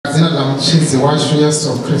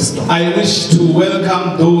I wish to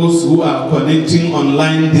welcome those who are connecting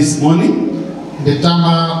online this morning.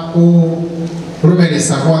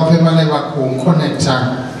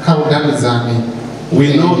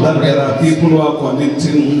 We know that there are people who are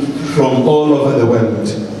connecting from all over the world.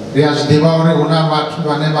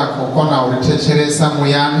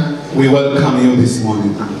 We welcome you this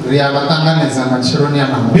morning.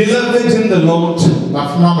 Beloved in the Lord, we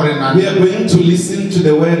are going to listen to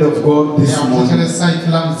the word of God this morning.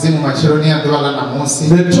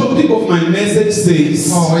 The topic of my message says,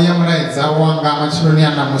 the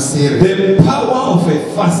power of a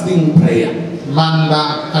fasting prayer.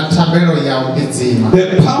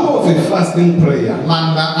 The power of a fasting prayer.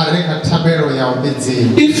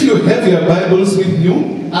 If you have your Bibles with you,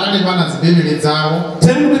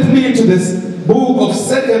 turn with me to this book of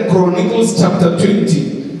 2 Chronicles chapter 20.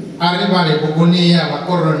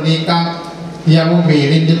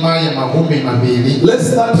 Let's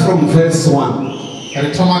start from verse 1.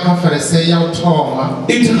 It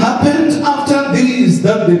happened after this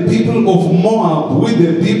that the people of Moab with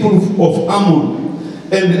the people of Ammon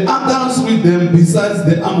and others with them besides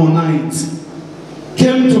the Ammonites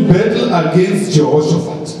came to battle against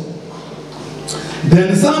Jehoshaphat.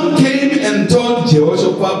 Then some came and told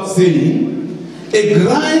Jehoshaphat, saying, a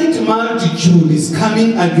great multitude is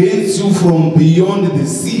coming against you from beyond the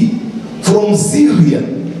sea, from Syria,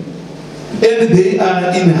 and they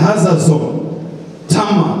are in Hazazon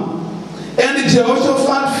Tamar. And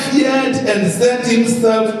Jehoshaphat feared and set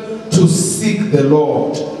himself to seek the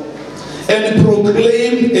Lord, and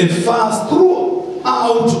proclaimed a fast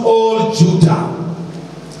throughout all Judah.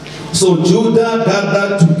 So Judah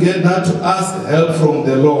gathered together to ask help from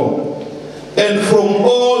the Lord, and from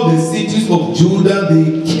all the cities of Judah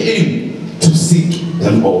they came to seek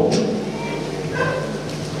the Lord.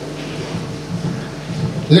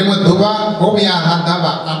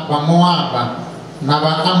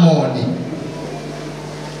 Naba Amoni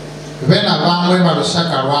Vena Bamwe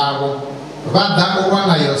Barushaka Rabo Vada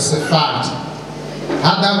Uwana Yosefat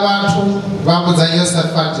Hadavatu Babuza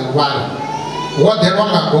Yosefat Wali What the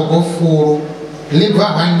Ranga Gogo Furu Liva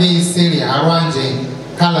Handi Syria Haranje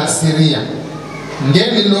Kala Syria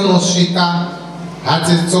Ngeli Lono Shika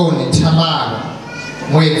Hatitoni Tamara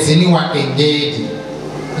Mwezini wa Engedi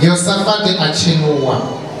Yosefati Achinuwa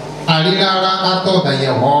Alilala Atoda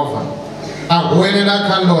Yehova Ahuelela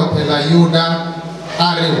kalote la Yuda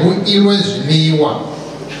arihu ilwe zliwa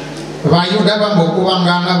Vayuda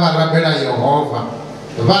bambokubangana varabela Yehova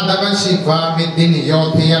Vada bashiva midini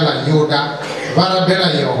yote ya la Yuda varabela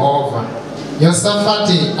Yehova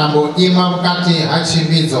Yosafati ambo ima wakati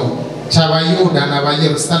hachivizo chava Yuda na va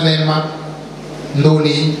Yerusalema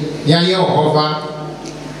nduni ya Yehova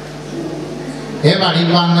Eva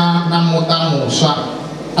libana na mutamusha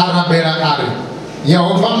arabela ari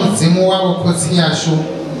Yehova muzimu wabo kosiyashu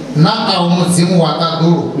na au muzimu wa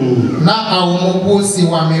taduru na au mubusi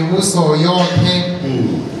wa mibuso yote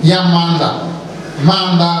ya manda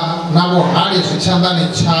na buhali shuchandani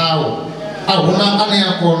chao ahuna ane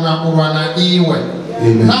yakona urwana iwe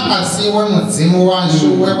na asiwe muzimu wa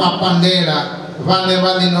shuwe wa pandera vane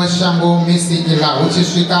valino shambo misi ila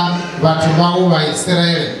uchishika vatu wao wa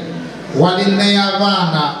Israeli waline ya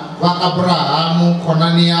vana wa Abrahamu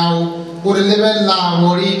konani yao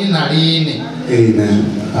Amen.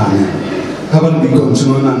 Amen. Haven't we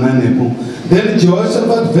continued on? Then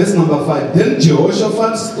Jehoshaphat, verse number 5. Then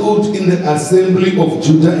Jehoshaphat stood in the assembly of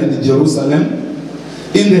Judah and Jerusalem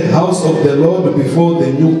in the house of the Lord before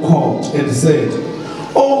the new court and said,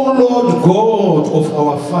 O Lord God of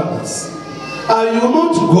our fathers, are you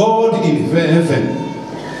not God in heaven?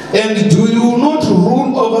 And do you not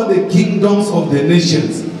rule over the kingdoms of the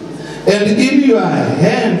nations? And in your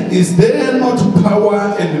hand is there not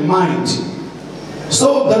power and might,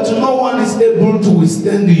 so that no one is able to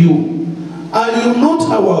withstand you? Are you not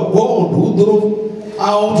our God who drove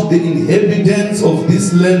out the inhabitants of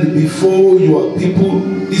this land before your people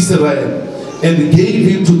Israel, and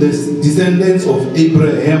gave it to the descendants of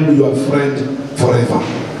Abraham your friend forever?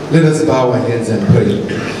 Let us bow our heads and pray.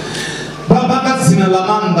 Baba kazina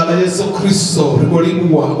lamanda la Yesu Kristo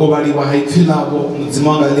rigoliwa obaliwa haifilabo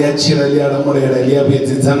muzimanga liachira liaramorera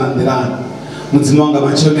liabetizana ndirana muzimanga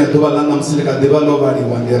machoni adobalanga msilika debalo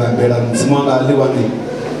baliwa ndirabela muzimanga aliwani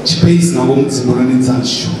space na muzimurani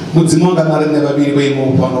nzanshu muzimanga narene babiri bwimo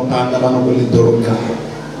upano panda banogole doroka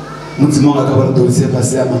muzimanga kabarodolise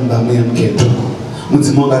pasi amandamu ya mketo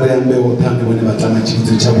muzimanga reambe otambe bone batanga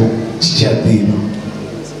chivitu chabo chichadino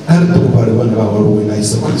arito kubale bane bawaruwe na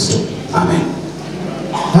Yesu Kristo. Amen.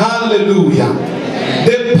 Hallelujah.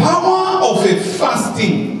 The power of a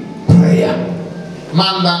fasting prayer.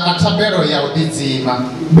 manda atabero ya udidzima.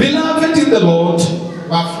 Beloved in the Lord,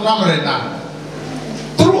 Vafuna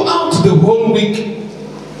throughout the whole week,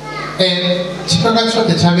 chipanga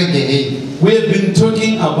chote chavege we have been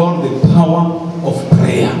talking about the power of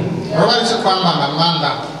prayer.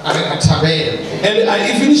 And I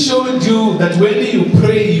even showed you that when you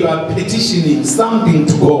pray, you are petitioning something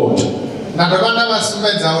to God.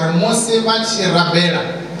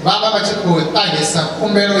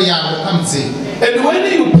 And when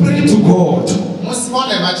you pray to God,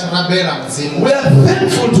 we are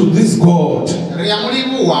thankful to this God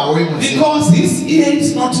because His ear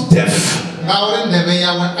is not deaf.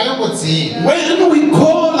 When we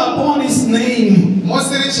call upon His name,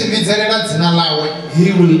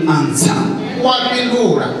 He will answer.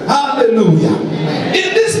 Hallelujah.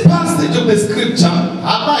 In this passage of the scripture,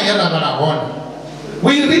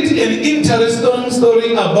 we read an interesting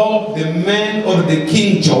story about the man or the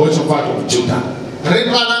king Jehoshaphat of Judah.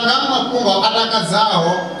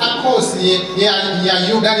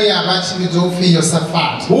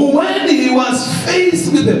 When he was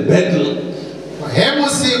faced with a battle,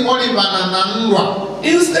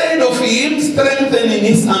 instead of him strengthening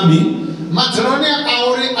his army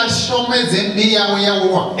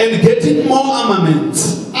and getting more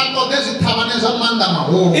armaments,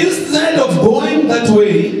 instead of going that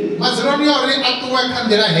way,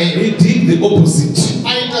 he did the opposite.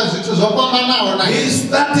 He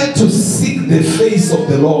started to seek the face of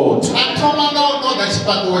the Lord.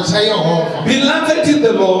 Beloved in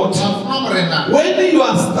the Lord, when you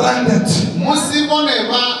are stranded,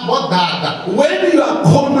 when you are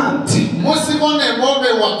cornered,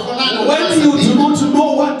 when you do not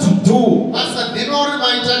know what to do,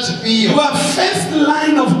 your first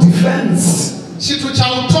line of defense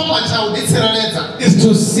is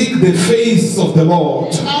to seek the face of the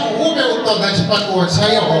Lord.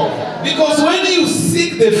 Because when you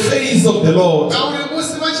seek the face of the Lord,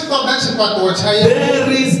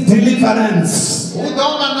 there is deliverance,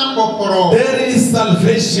 there is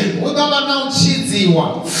salvation.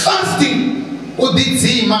 Fasting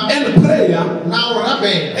and prayer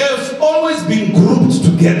have always been grouped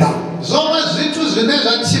together.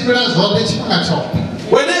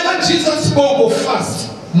 Whenever Jesus spoke of fast,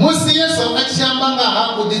 He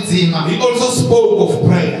also spoke of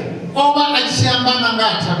prayer.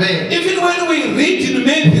 Even when we read in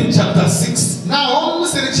Matthew chapter 6,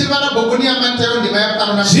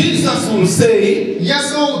 Jesus will say,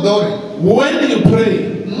 when you pray,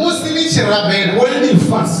 when you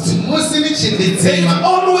fast, they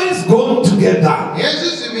always go together.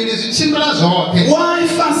 Why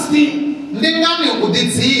fasting?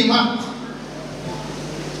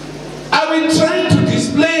 Are we trying to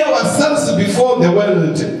display ourselves before the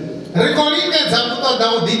world,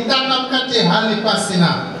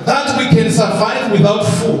 that we can survive without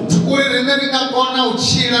food?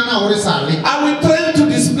 Are we trying to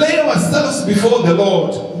display ourselves before the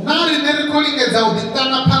Lord,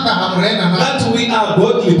 that we are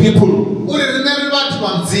godly people?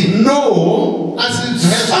 No.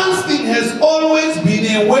 Fasting has always been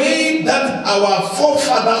a way that our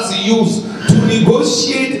forefathers used to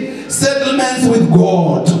negotiate settlements with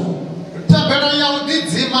God.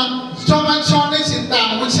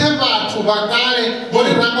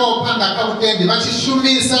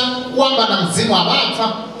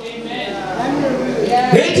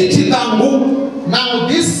 Now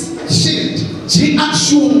this shield,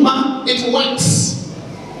 it works.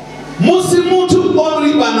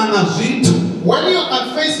 When you are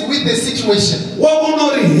faced with the situation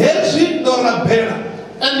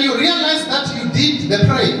and you realize that you did the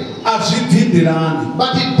prayer,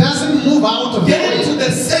 but it doesn't move out of the way. Get to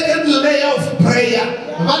the second layer of prayer.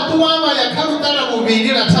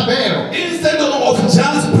 Instead of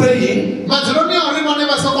just praying, accompany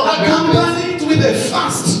it with a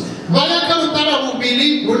fast.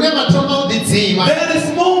 There is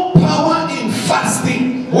more power in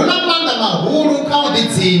fasting.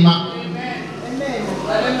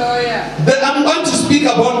 I'm going to speak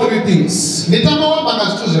about three things. The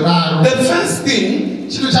first thing,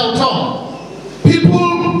 people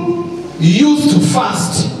used to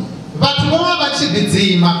fast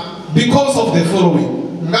because of the following.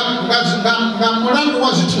 Number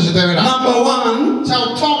one,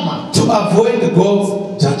 to avoid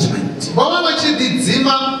God's judgment.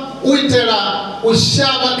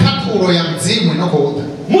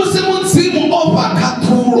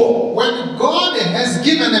 When God has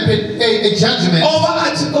given a judgment,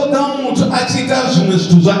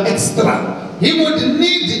 He would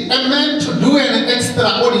need a man to do an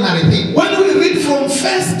extraordinary thing. When we read from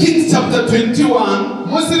 1 Kings chapter 21,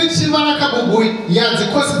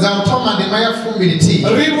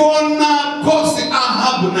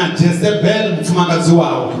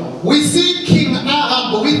 we see King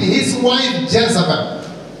Ahab with his wife Jezebel.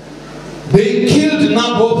 They killed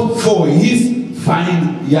Naboth for his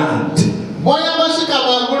vineyard.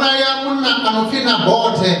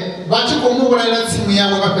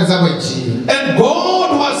 And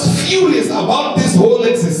God was furious about this whole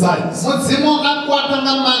exercise. And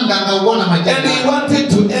he wanted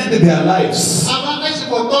to end their lives.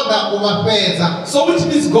 So which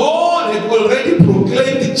means God had already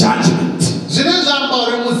proclaimed judgment.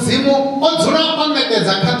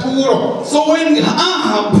 So when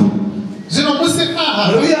Ahab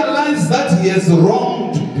realized that he has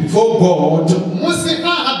wronged before God,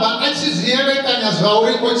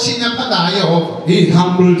 he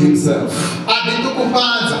humbled himself.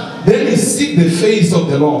 Then he seek the face of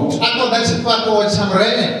the Lord. You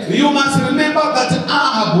must remember that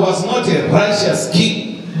Ahab was not a righteous king.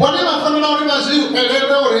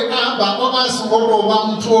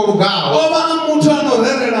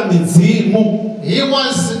 He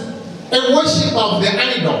was a worship of the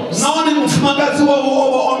idols.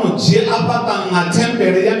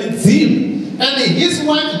 And his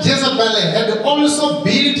wife Jezebel had also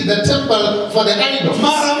built the temple for the idols.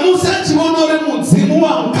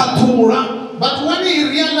 But when he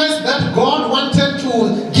realized that God wanted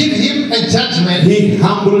to give him a judgment, he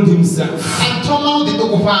humbled himself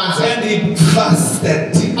and he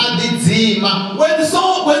fasted. When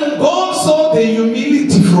God saw the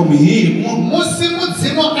humility from him,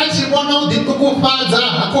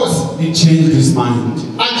 he changed his mind.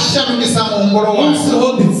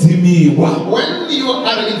 When you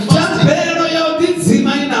are in fasting,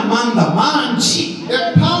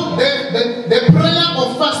 the prayer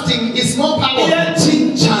of fasting is more powerful.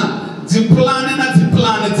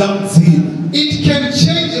 It can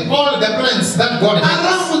change all the plans that God has.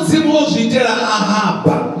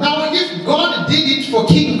 Now, if God did it for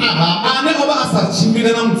King Ahab,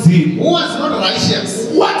 who was not righteous,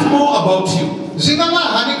 what more about you?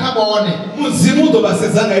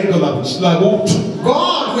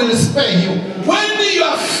 God will spare you. When you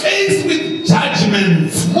are faced with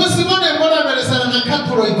judgment,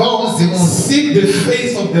 seek the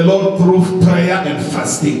face of the Lord through prayer and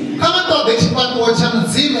fasting.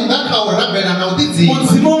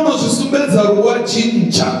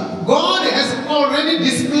 God has already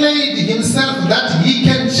displayed himself that he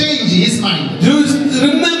can change his mind. Do you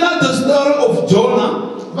remember the story of Jonah?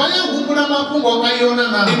 In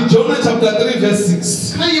Jonah chapter 3 verse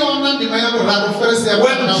 6. When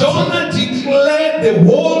Jonah declared the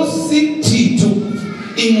whole city to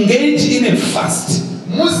engage in a fast,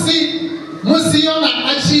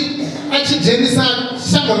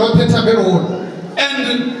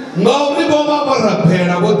 and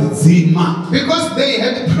because they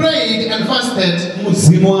had prayed and fasted,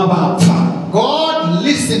 God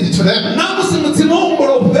listened to them.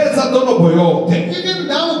 Even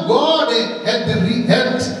though God had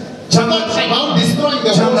thought about destroying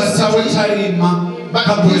the whole city,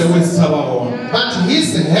 but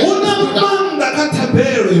his head,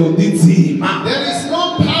 there is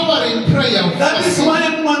no power in prayer. That is why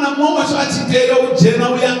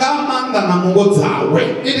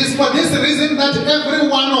it is for this reason that every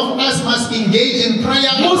one of us must engage in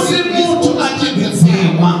prayer.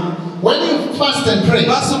 When you fast and pray,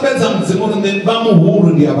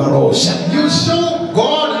 you show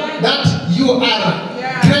God that you are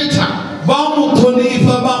greater.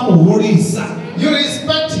 You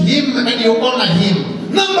respect him and you honor him.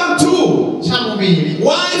 Number 2,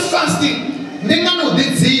 why fasting?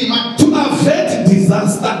 To avert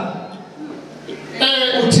disaster.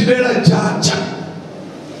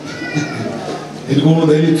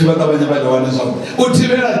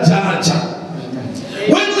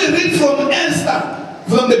 When we read from Esther,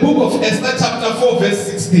 from the book of Esther chapter 4 verse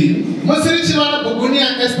 16, we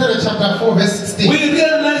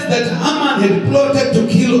realize that Haman had plotted to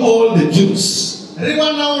kill all the Jews. And they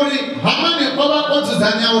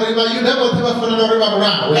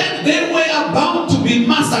were about to be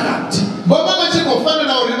massacred. But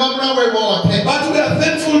we are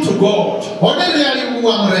thankful to God,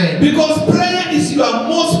 because prayer is your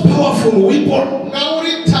most powerful weapon.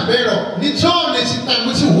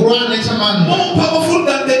 More powerful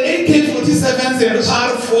than the AK-47s and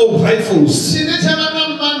R4 rifles.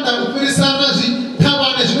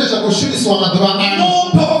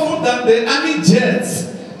 More powerful than the army jets.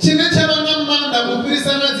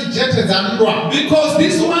 Because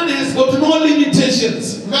this one has got no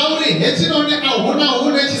limitations.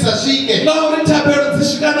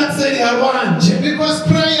 Because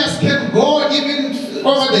prayers can go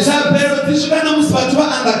the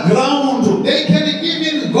they can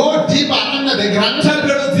even go deeper under the ground.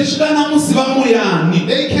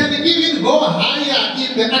 They can even go higher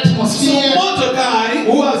in the atmosphere. So Mordecai,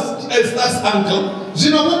 who was Esther's uncle,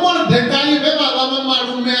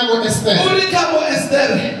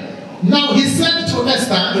 now he said to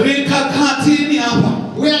Esther,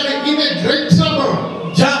 we are in a great trouble.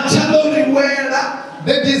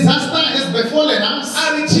 The disaster has befallen us.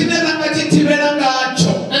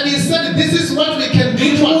 And he said, this is what we can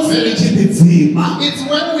do to ourselves. It's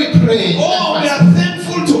when we pray. Oh, we are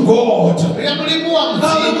thankful to God.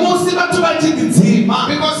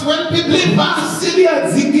 Because when people fast,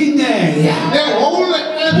 the whole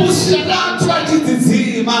earth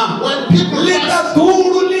when people fast,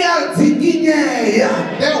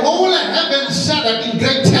 the whole heaven shuddered in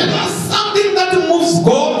great terror. Something that moves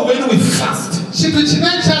God when we fast.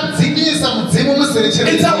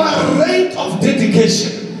 It's our rate of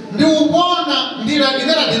dedication.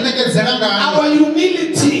 Our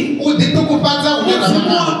humility.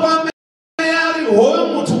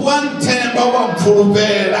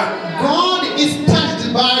 God is touched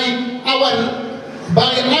by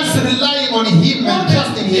us relying on Him and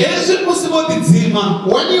trusting Him.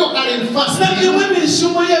 When you are in fasting,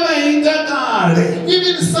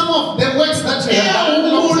 even some of the works that you have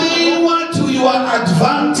done to your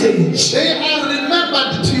advantage, they are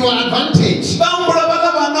remembered to your advantage.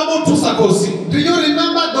 Do you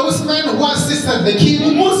remember those men who assisted the king?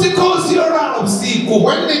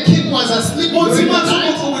 When the king was asleep during the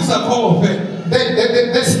night,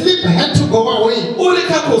 the sleep had to go away.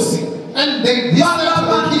 And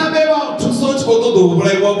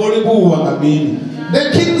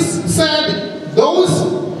the king said, those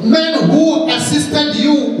men who assisted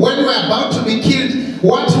you when you were about to be killed,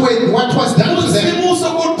 what was done to them?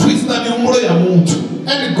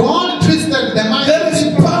 And God twisted the mind. There is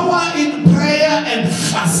power in prayer and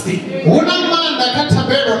fasting.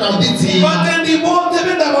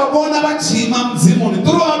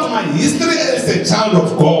 Throughout my history as a child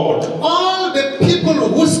of God, all the people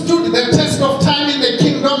who stood the test of time in the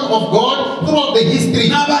kingdom of God throughout the history,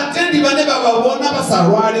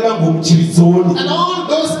 and all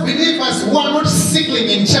those believers who are not sickling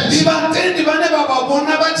in church, these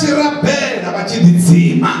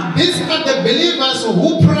are the believers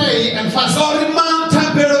who pray and fast.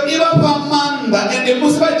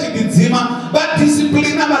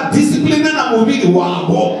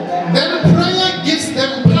 Then prayer gives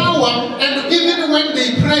them power, and even when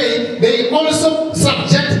they pray, they also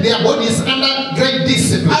subject their bodies under great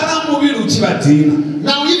discipline.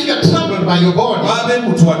 Now, if you are troubled by your body,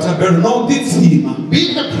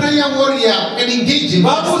 be a prayer warrior and engage in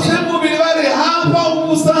fasting.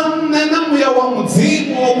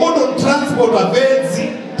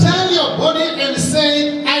 Tell your body and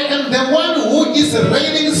say, I am the one who is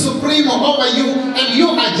reigning supreme over you, and you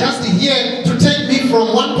are just here to take me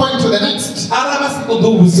from one point to the next.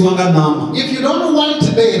 If you don't want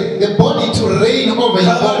the body to reign over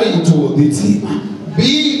your body,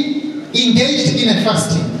 be engaged in a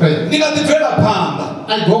fasting prayer.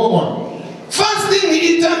 I go on. Fasting,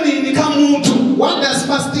 what does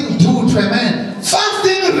fasting do to a man?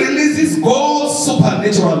 Fasting releases God's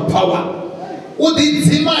supernatural power.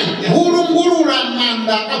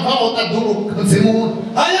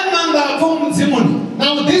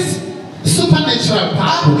 Now this supernatural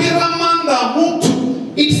power,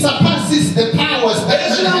 it surpasses the powers that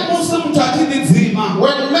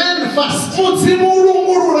when men fast,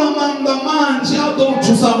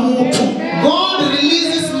 God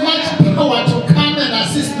releases much power to come and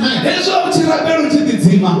assist men.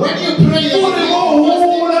 When you pray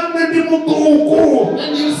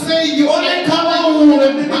and you say you are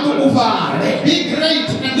be great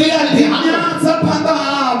and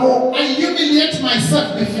I humiliate myself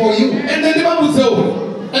before you.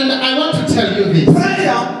 And I want to tell you this.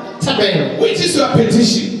 Prayer, which is your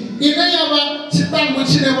petition,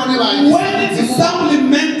 when it is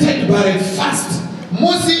supplemented by a fast,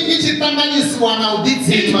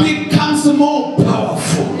 it becomes more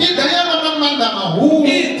powerful.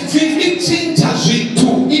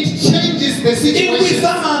 It changes the situation.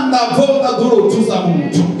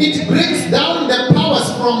 It brings down the powers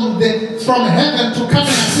from heaven to come and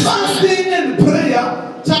assist. Fasting and prayer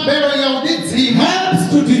helps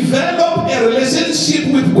to develop a relationship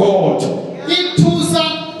with God.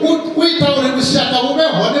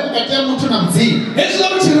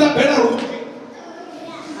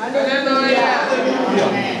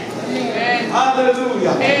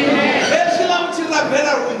 Hallelujah.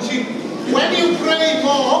 When you pray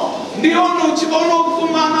more, ndiona uchiona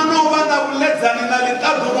ukumana novana uledzani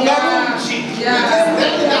nalitadurunga runchi.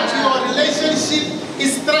 Then that your relationship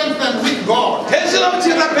is strengthened with God. Hezvila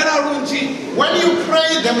muchirapera runchi. When you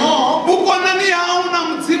pray the more, ukonani hauna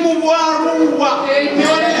mudzimu waruwa.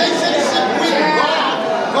 Your relationship with God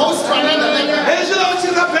goes to another level. Hezvila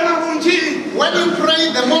muchirapera runchi. When you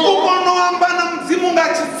pray the more, ukonoamba namudzimu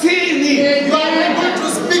ngachitsini. you are able to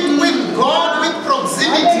speak with God with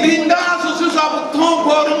proximity. Lindazo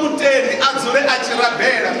zvizavutongo rumuteri adzore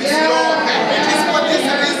achirapera misiyoka. It is for this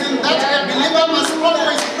reason that a believer must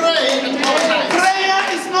always pray at all times. Prayer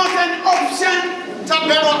is not an option.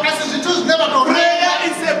 Prayer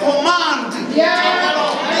is a command.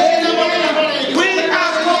 We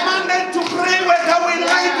are commanded to pray whether we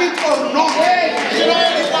like it or not.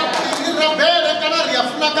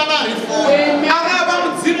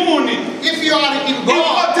 If you are in In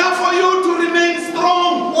God, order for you to remain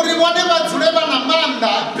strong,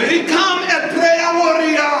 become a prayer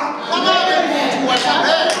warrior.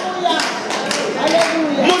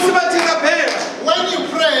 when you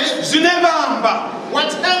pray,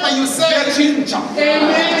 whatever you say will change. When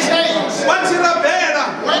you pray, what you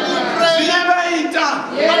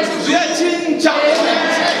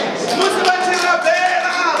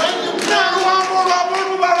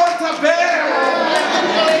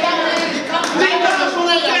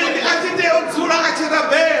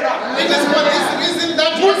it is for this reason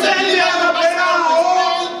that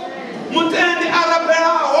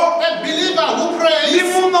a believer who prays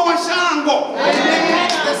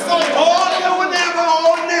the soul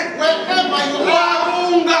wherever you are.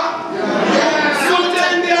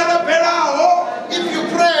 If you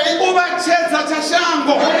pray, you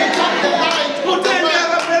become the light of the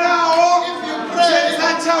world. If you pray,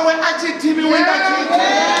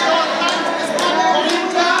 your light is not going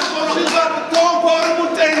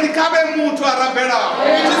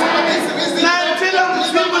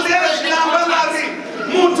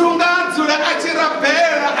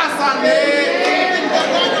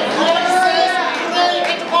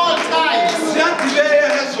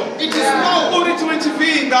It is known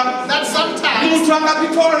that sometimes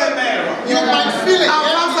you might feel it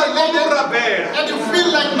and you feel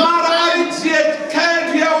like not praying.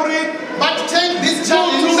 But take this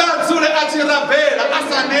challenge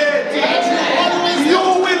you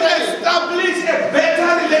will establish a better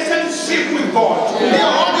relationship with God.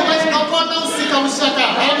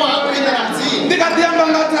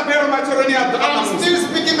 I'm still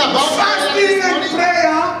speaking about fasting and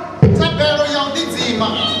prayer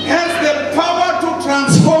has the power to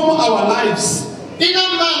transform our lives. I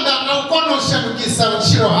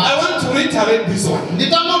want to reiterate this one. Fasting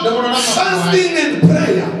and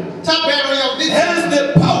prayer has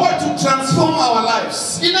the power to transform our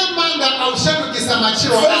lives. First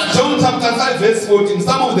John chapter 5 verse 14.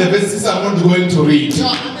 Some of the verses I'm not going to read.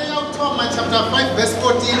 Chapter 5 verse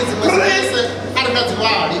 14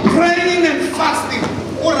 Praying and fasting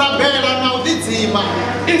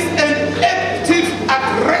is an active,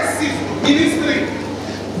 aggressive ministry.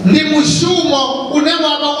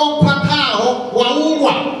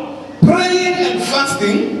 Praying and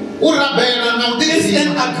fasting is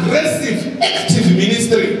an aggressive, active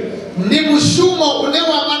ministry.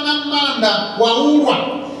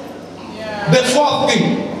 The fourth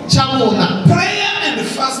thing, prayer and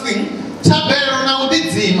fasting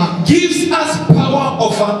gives us power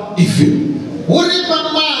over evil.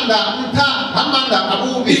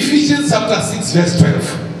 Ephesians chapter 6 verse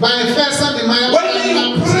 12. When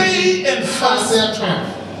you pray and fast,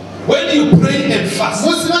 when you pray and fast,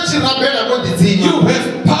 you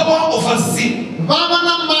have power over sin.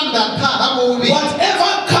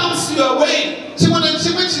 Whatever comes your way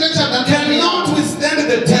cannot withstand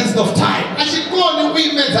the test of time.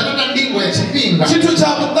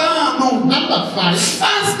 Number 5,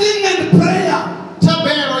 fasting and prayer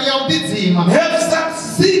have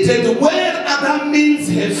succeeded where other means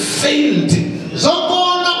have failed.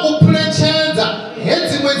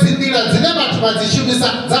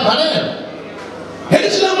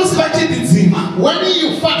 When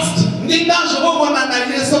you fast,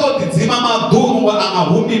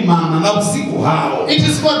 it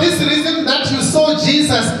is for this reason that you saw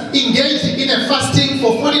Jesus engaged in a fasting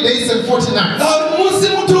for 40 days and 40 nights.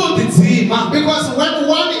 Because when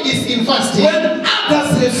one is in fasting, when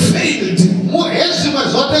others have failed,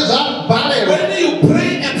 when you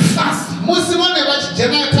pray and fast, you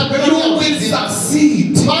will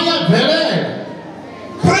succeed.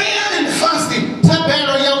 Prayer and fasting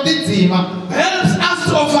helps us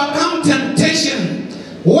to overcome temptation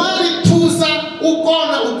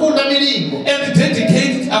and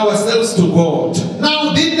dedicate ourselves to God.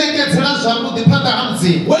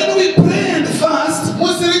 When we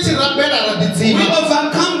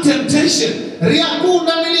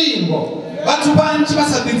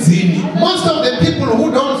Most of the people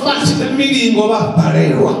who don't fast,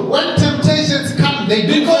 when temptations come, they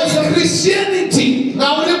do. Because Christianity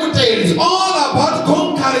is all about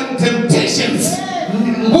conquering temptations.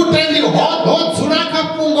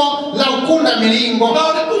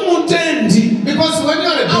 Because when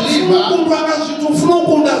you're a believer,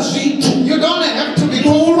 you don't have to be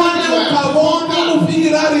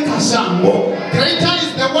greater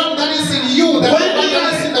is the one that is in you than the one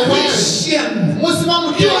that is in the world.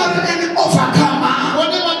 You are an overcomer.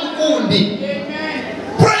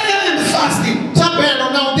 Prayer and fasting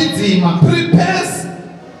prepares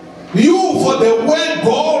you for the work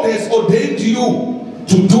God has ordained you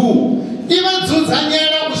to do.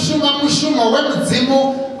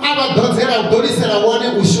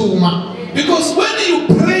 Because when you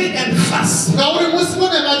pray and fast,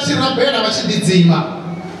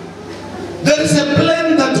 there is a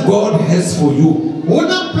plan that God has for you.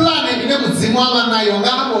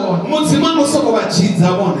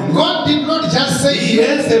 God did not just say He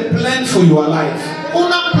has a plan for your life.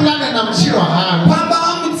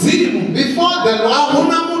 Before the Lord,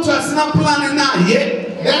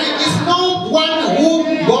 there is no one whom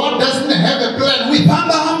God doesn't have a plan with.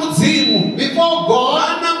 Before God,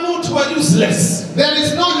 there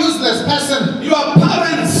is no useless person. Your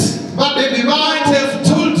parents might have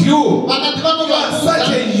told you you are such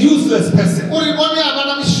a useless person.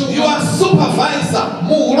 Your supervisor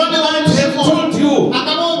might have told you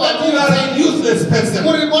that you are a useless person.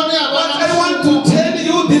 But I want to tell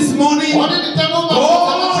you this morning,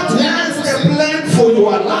 God has a plan for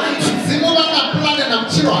your life.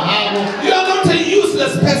 You are not a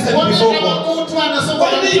useless person before God.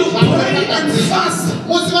 When you pray and fast,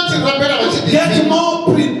 get more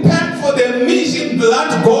prepared for the mission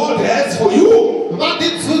that God has for you.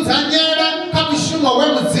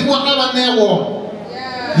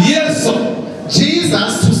 Yes,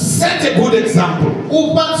 Jesus, to set a good example.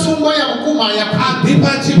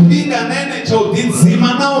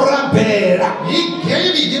 He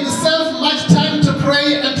gave himself much time to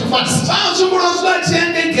pray and to fast.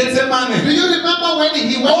 Do you remember when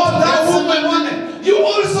he went to Gethsemane? You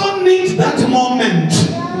also need that moment.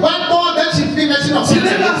 One more that she finished.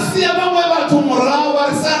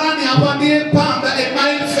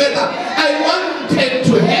 I wanted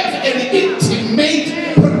to have an intimate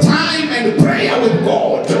time and prayer with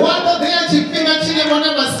God.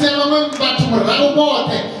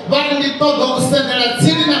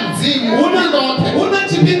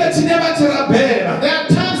 There are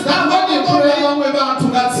times that when you pray,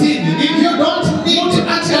 if you don't need to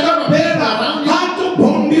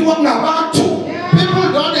people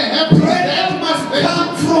don't have prayer must come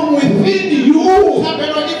from within you.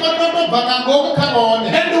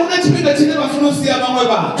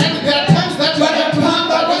 And there are times that you have to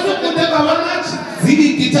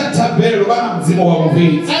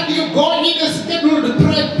and you go in a scheduled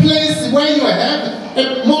place where you have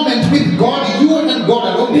a moment with God, you and God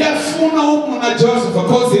alone.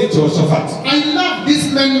 I love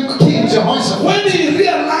this man, King Jehoshaphat. When he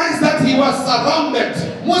realized that he was surrounded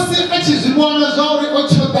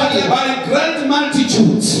by great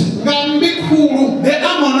multitudes, the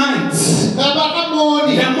Ammonites,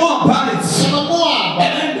 the Moabites,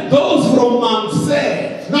 and those from Mount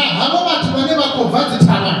Seir,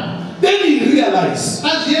 then he realized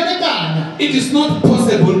it is not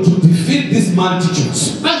possible to defeat these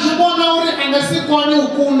multitudes.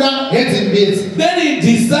 Then he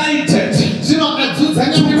decided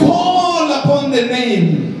to call upon the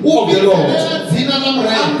name of the Lord.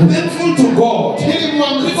 I'm thankful to God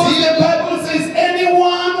because the Bible says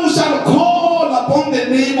anyone who shall call upon the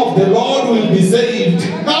name of the Lord will be saved.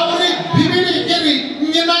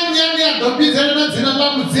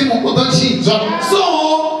 So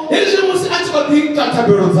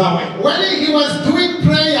when he was doing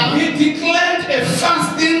prayer, he declared a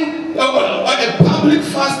fasting, a public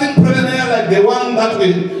fasting prayer like the one that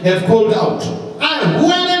we have called out.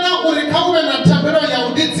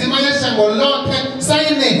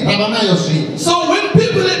 So when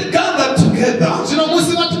people had gathered together,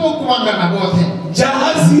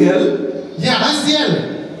 Jahaziel,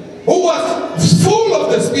 who was full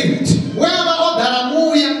of the Spirit,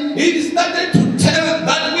 he started to tell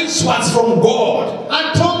that which was from God.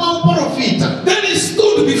 Then he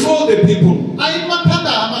stood before the people.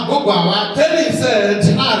 Then he said,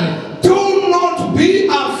 do not be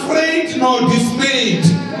afraid nor dismayed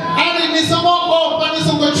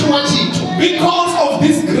because of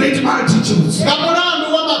these great multitudes.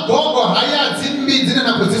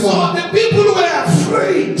 So the people were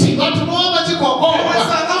afraid. They were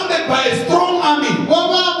surrounded by a strong army.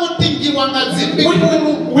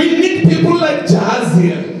 We need people like Jahaziel.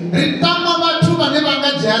 here.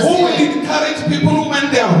 Who encourage people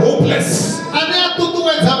when they are hopeless.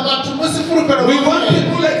 We want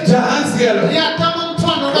people like Jahaziel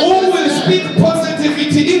who will speak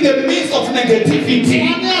positivity in the midst of negativity.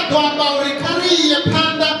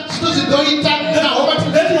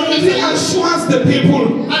 That reassures the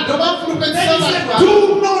people.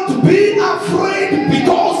 Do not be afraid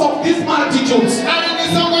because of these multitudes.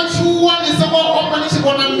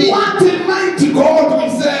 What a mighty God we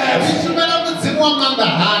serve.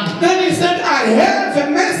 Then he said, I have a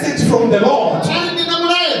message from the Lord. The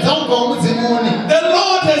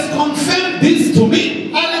Lord has confirmed this to me.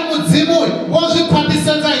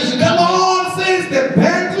 The Lord says the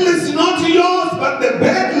battle is not yours, but the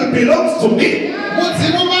battle belongs to me.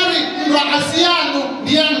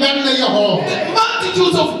 The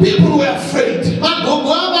multitudes of people were afraid. The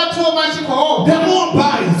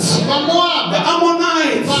Moabites, the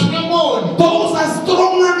Ammonites, those are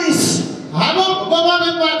strong armies. But I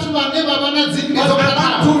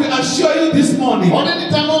want to assure you this morning, the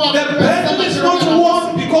battle is not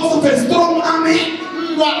won because of a strong army.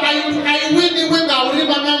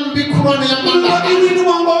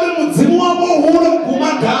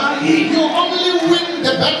 You only win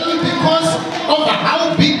the battle because of how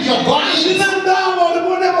big your God is.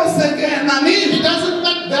 It doesn't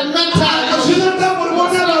matter.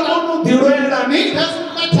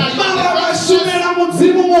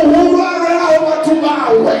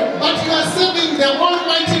 But you are serving the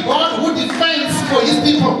Almighty God who defends for his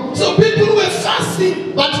people. So people were fasting,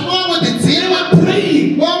 but they were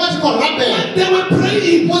praying. When they were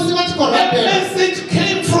praying, a message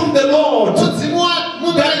came from the Lord. The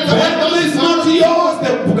battle is not yours,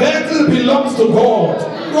 the battle belongs to God.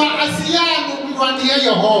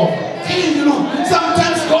 You know,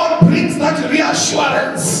 sometimes God brings that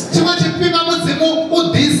reassurance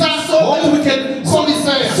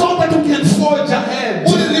so that we can forge ahead.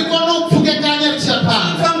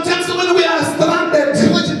 Sometimes when we are stranded,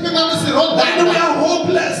 when we are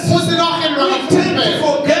hopeless, we tend to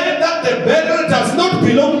forget that the battle does not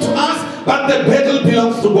belong to us, but the battle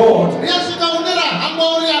belongs to God.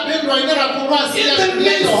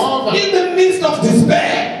 In the midst of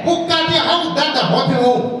despair, oh,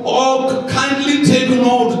 kindly take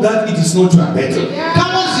note that it is not your battle.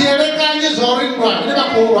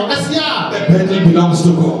 The battle belongs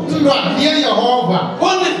to God.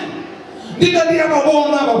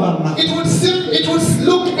 It would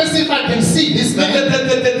look as if I can see this man. The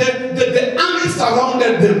army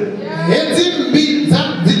surrounded them.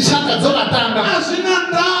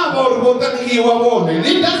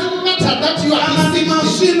 It doesn't matter that you are deceived.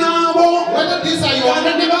 Whether these are your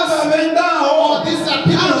enemies or these are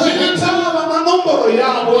people who hate you.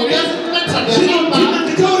 It doesn't matter the number.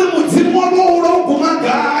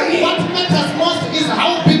 What matters most is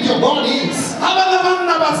how big your God is.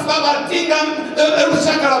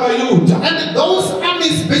 And those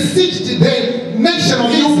armies besieged the nation of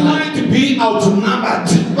Israel. You might be outnumbered,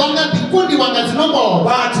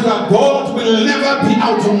 but your God will never be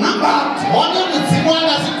outnumbered.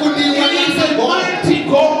 He is a mighty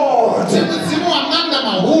God.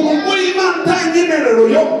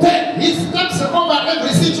 He steps over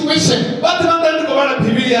every situation.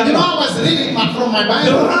 You know, I was reading from my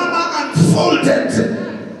Bible.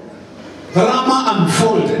 Rama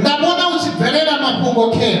unfolded.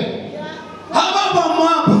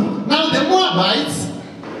 Now the Moabites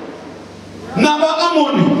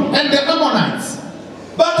and the Ammonites,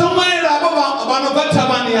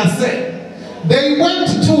 they went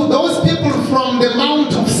to those people from the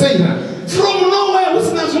Mount of Seir.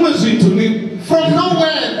 From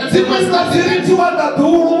nowhere.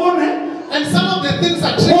 And some of the things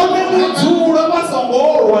are tricky.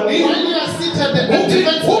 When you are seated at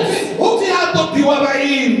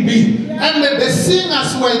and the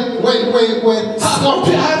singers were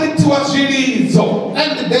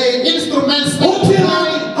and the instruments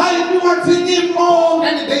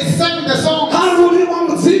and they sang the song.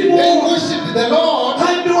 They worshipped the Lord. They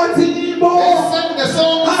sang the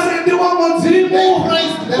song. They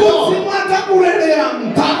praised the Lord.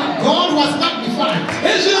 And God was magnified.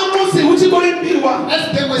 As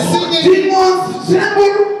they were singing,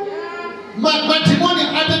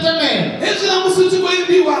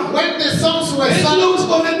 when the songs were sung,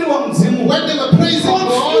 when they were praising God,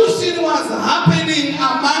 confusion was happening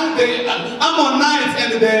among the Ammonites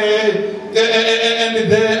and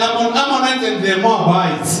the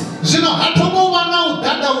Moabites.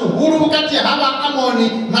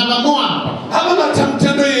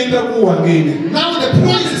 Now the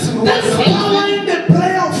praises were in the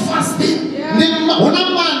prayer of fasting.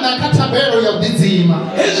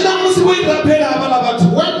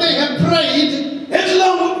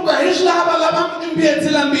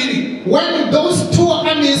 when those two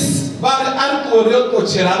armies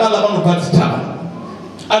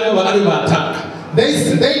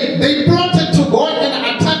they plotted to go and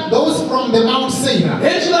attack those from the Mount Seir,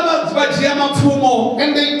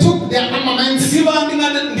 and they took their armaments.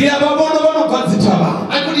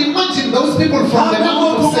 I could imagine those people from the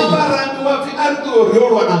Mount Seir.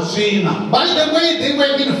 By the way, they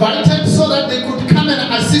were invited so that they could come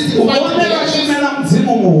and assist in fighting the enemies.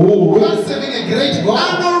 We are serving a great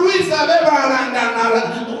God.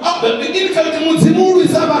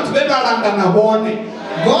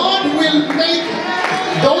 God will make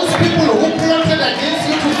those people who plotted against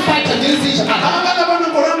you to fight against each other.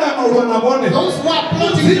 Those who are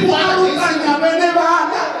plotting to fight against you,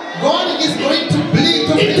 God is going to bleed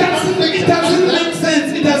to it doesn't make sense.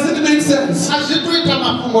 It doesn't make sense.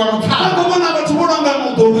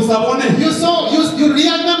 You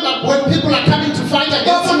remember when people are coming to fight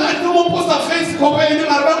against you,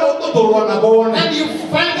 and you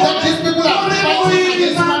find that these people are fighting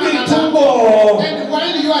against one another. And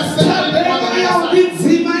while you are celebrating one another,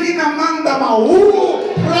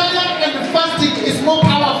 prayer and fasting is more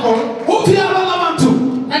powerful.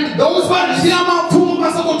 And those ones,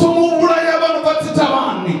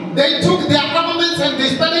 they took their armaments and they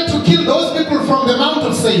started to kill those people from the Mount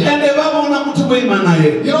of Seir.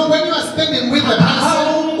 You know, when you are standing with a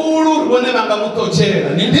person,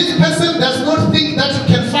 this person does not think that you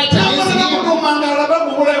can fight against him.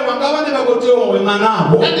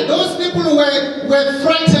 And those people were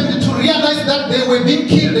frightened to realize that they were being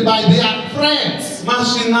killed by their friends,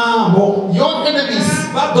 your enemies.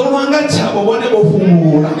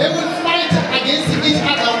 They will fight against each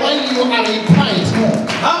other while you are in quiet.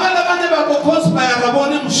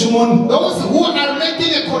 Those who are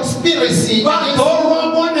making a conspiracy against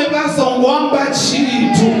you,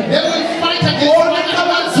 they will fight against one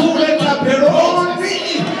another.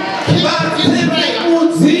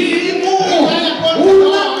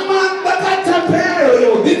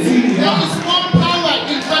 There is more power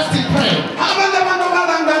in fasting prayer.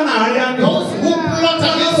 Those who plot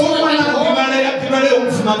against you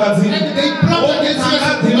and they plot against you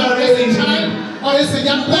as a child or as a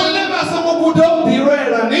young boy.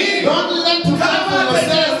 Don't learn to fight for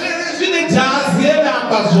yourself.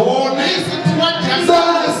 Listen to what Jesus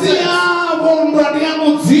says.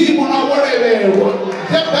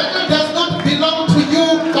 The battle does not belong to you,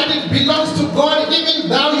 but it belongs to God, even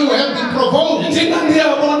though you have been provoked.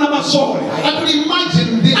 I could imagine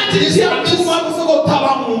this armies.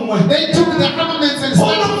 They took their armaments and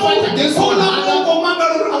started to fight against one another.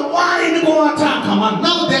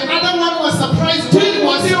 Now the other one was surprised when he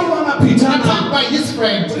was attacked by his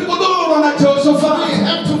friend. We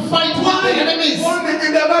have to fight with the enemies.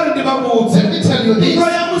 Let me tell you this.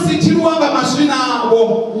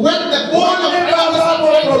 When the ball of enemies are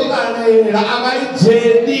fighting,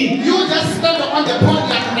 you just stand on the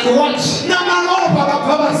podium and watch.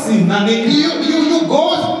 You go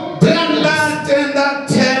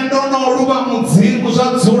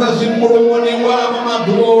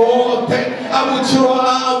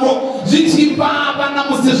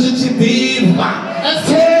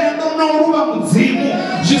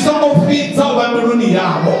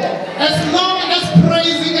as long as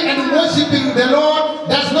praising and worshiping the Lord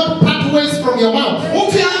does not part ways from your mouth.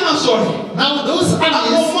 Now those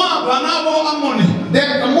armies, the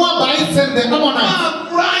Moabites and the Ammonites,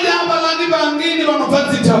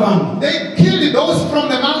 they killed those from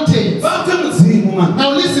the mountains. Now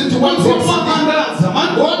listen to what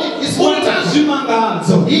God is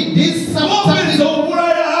wonderful. He did something.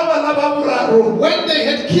 When they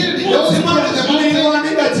had killed those from the mountains,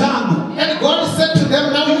 and God said to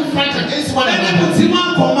them, now you fight against one another.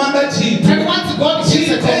 And once God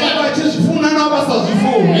gives a command,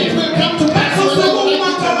 it will come to pass. You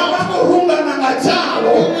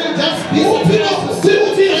will just be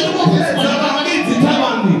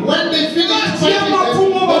when they finished fighting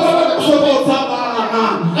them,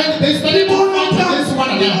 and they started to fight against one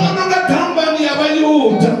another.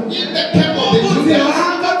 In the camp of the Jews,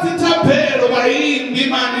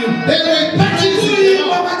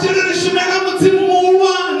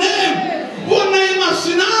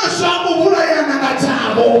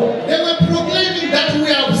 they were proclaiming that we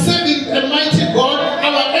are serving a mighty God.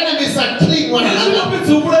 Our enemies are killing one another.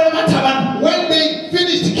 When they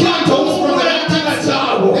finished killing those from the mountains,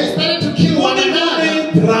 they started to kill one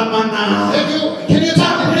another. Can you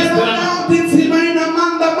tell me this?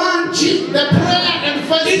 The prayer and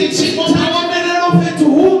fasting is more powerful. It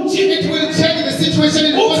will change the situation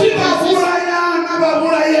in the first place.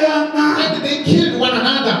 And they killed one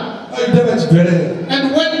another. And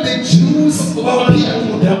when the Jews appeared,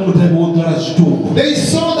 They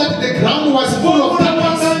saw that the ground was full of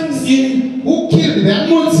darkness. Who killed them?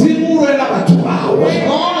 God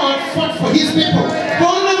fought for his people.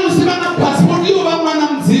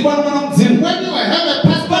 When you have a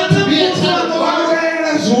passport to be a child of God,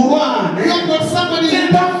 you have got somebody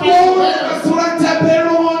in that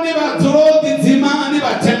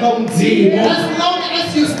as long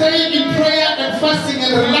as you stay in prayer and fasting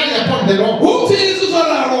and rely upon the Lord.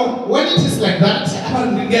 When it is like that,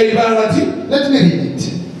 let me read it.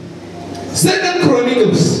 2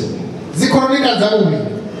 Chronicles. Zikronika za umi.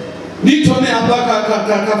 Nitome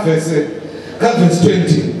hapa verse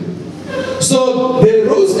 20. So they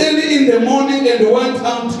rose early in the morning and went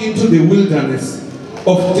out into the wilderness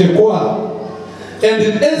of Tekoa. And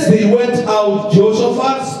as they went out,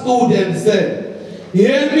 Jehoshaphat stood and said,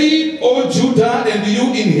 "Hear me, O Judah, and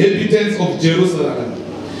you inhabitants of Jerusalem.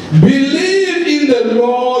 Believe in the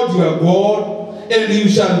Lord your God, and you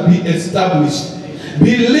shall be established.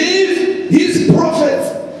 Believe his prophets,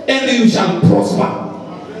 and you shall prosper."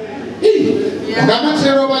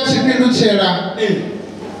 Ngamatero bachipindu chera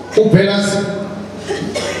ubelas.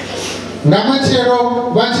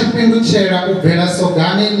 Ngamatero bachipindu chera ubelas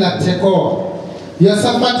ogani la Tekoa.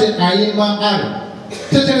 Yosafate aima ari.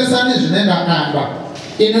 Techerezani zvinenda amba.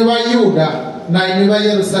 Inuva Yuda na inuva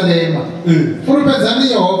Yerusalema.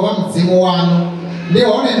 Furupezani Yehova mzimu wanu.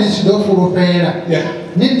 Ndione nichidofurupera.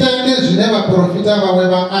 Nitaende zvineva profita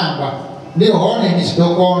vaweva amba. Ndione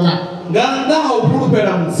nichidokona.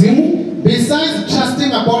 Besides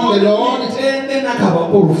trusting upon the Lord, he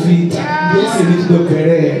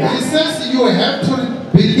says you have to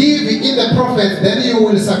believe in the prophets, then you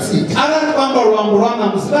will succeed. If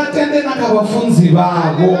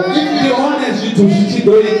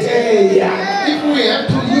we have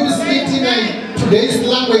to use it in today's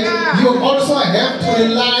language, you also have to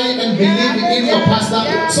rely and believe in your pastor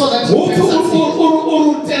so that you can succeed.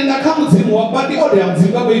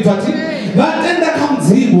 You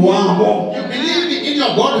believe in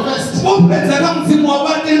your God first. And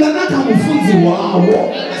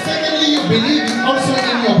secondly, you believe also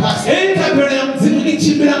in your pastor.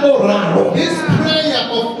 This prayer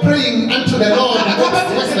of praying unto the Lord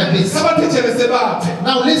works like this.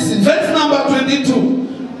 Now listen. Verse number 22.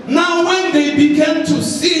 Now when they began to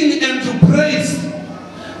sing and to praise,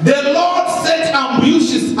 the Lord set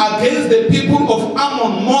ambushes against the people of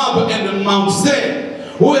Ammon, Moab, and Mount Seir,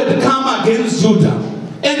 who had come against Judah,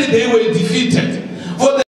 and they were defeated.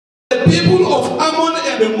 For the people of Ammon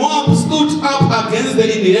and Moab stood up against the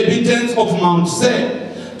inhabitants of Mount Seir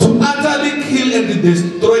to utterly kill and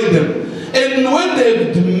destroy them. And when they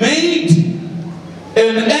had made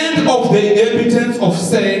an end of the inhabitants of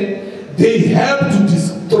Seir, they helped to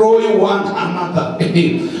destroy one another.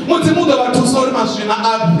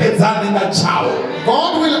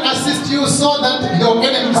 God will assist you so that your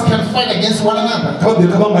enemies can fight against one another.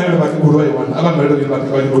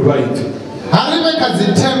 Haribe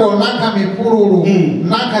kazitendo naka mipururu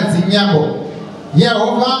naka zinyambo.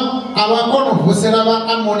 Yehova abakono vusera ba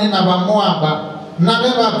Amoni na ba Moaba na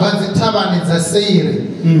beba bazitabani za Seiri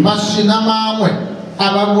mashina mamwe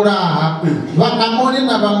ababuraha ba Amoni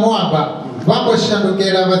na ba Moaba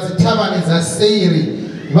baboshandukira bazitabani za Seiri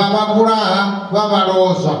bababuraha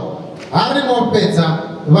babarozwa harimo peza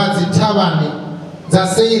bazitabani za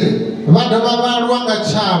Seiri badoma barwanga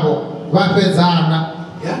chabo bapezana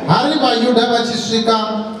harimo Yuda bachisika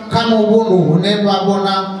kama ubundu hune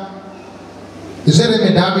babona Jeremy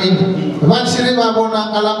David bachiri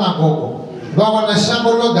babona alamagogo babona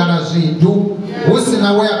shambolo dana zidu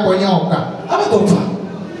usina we akonyoka abatofa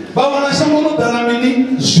babona shambolo dana mini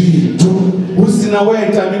zidu usina we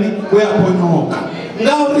tamini we akonyoka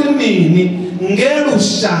ngauri mini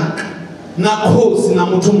ngerushaka na khosi na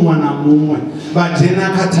muthu mwana mumwe badena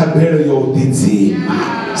katabelo yodizima.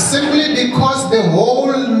 Simply because the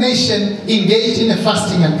whole nation engaged in a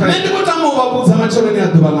fasting and prayer. I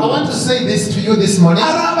want to say this to you this morning. If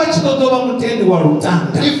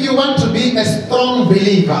you want to be a strong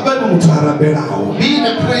believer, be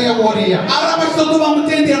a prayer warrior.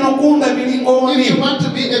 If you want to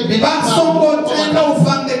be a believer,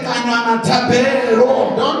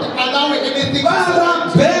 don't allow anything to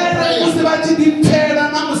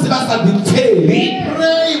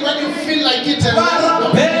pray when you feel like it.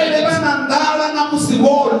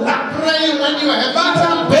 Pray when you have pray when you are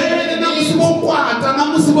angry.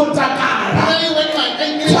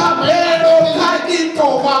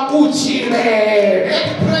 Let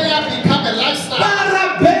prayer become a lifestyle.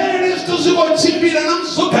 Pray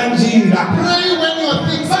when your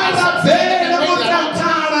things are pray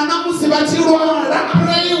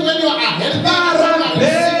when you are healthy.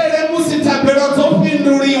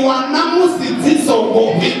 namusidziso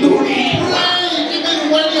ngopindulirwa. Pray even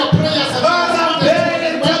when your prayers are Varabere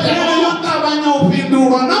tabere yotavanya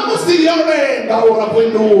upindulwa namusi yorenga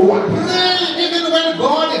urapindulwa. pray even when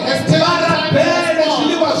God has taken Varabere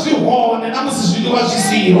zviliwa zvihone namusi zviliwa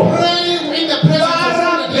zvisiyo. pray in the presence of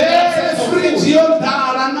Varabere friji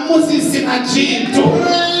yodhara namusi isina chitu.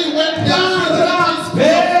 pray when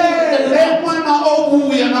Varabere mwana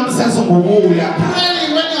ouya namusi azomuuya.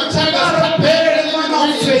 pray when your child is Varabere mwana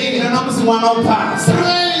ufeira namusi mwana upasa.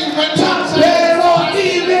 pray when your Tabero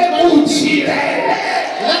ive uchire.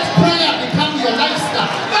 let prayer become your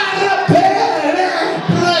lifestyle. Varabere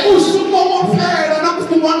ushumo wofera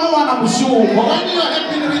namusi mwana wana mushumo. When you have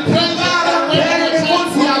been retrained, Varabere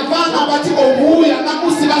konzi yavana vati ouya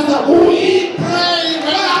namusi vasabuyi. pray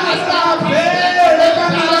when Varabere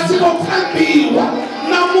vana vachinokambiwa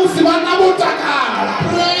namusi vana votakara.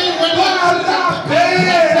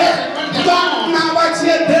 Varabere vana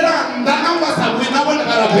vachiendera ndana vasabuyi navona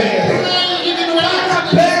varabere.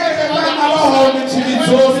 Varabere vana vahone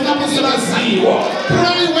chivizori namusi vaziwa.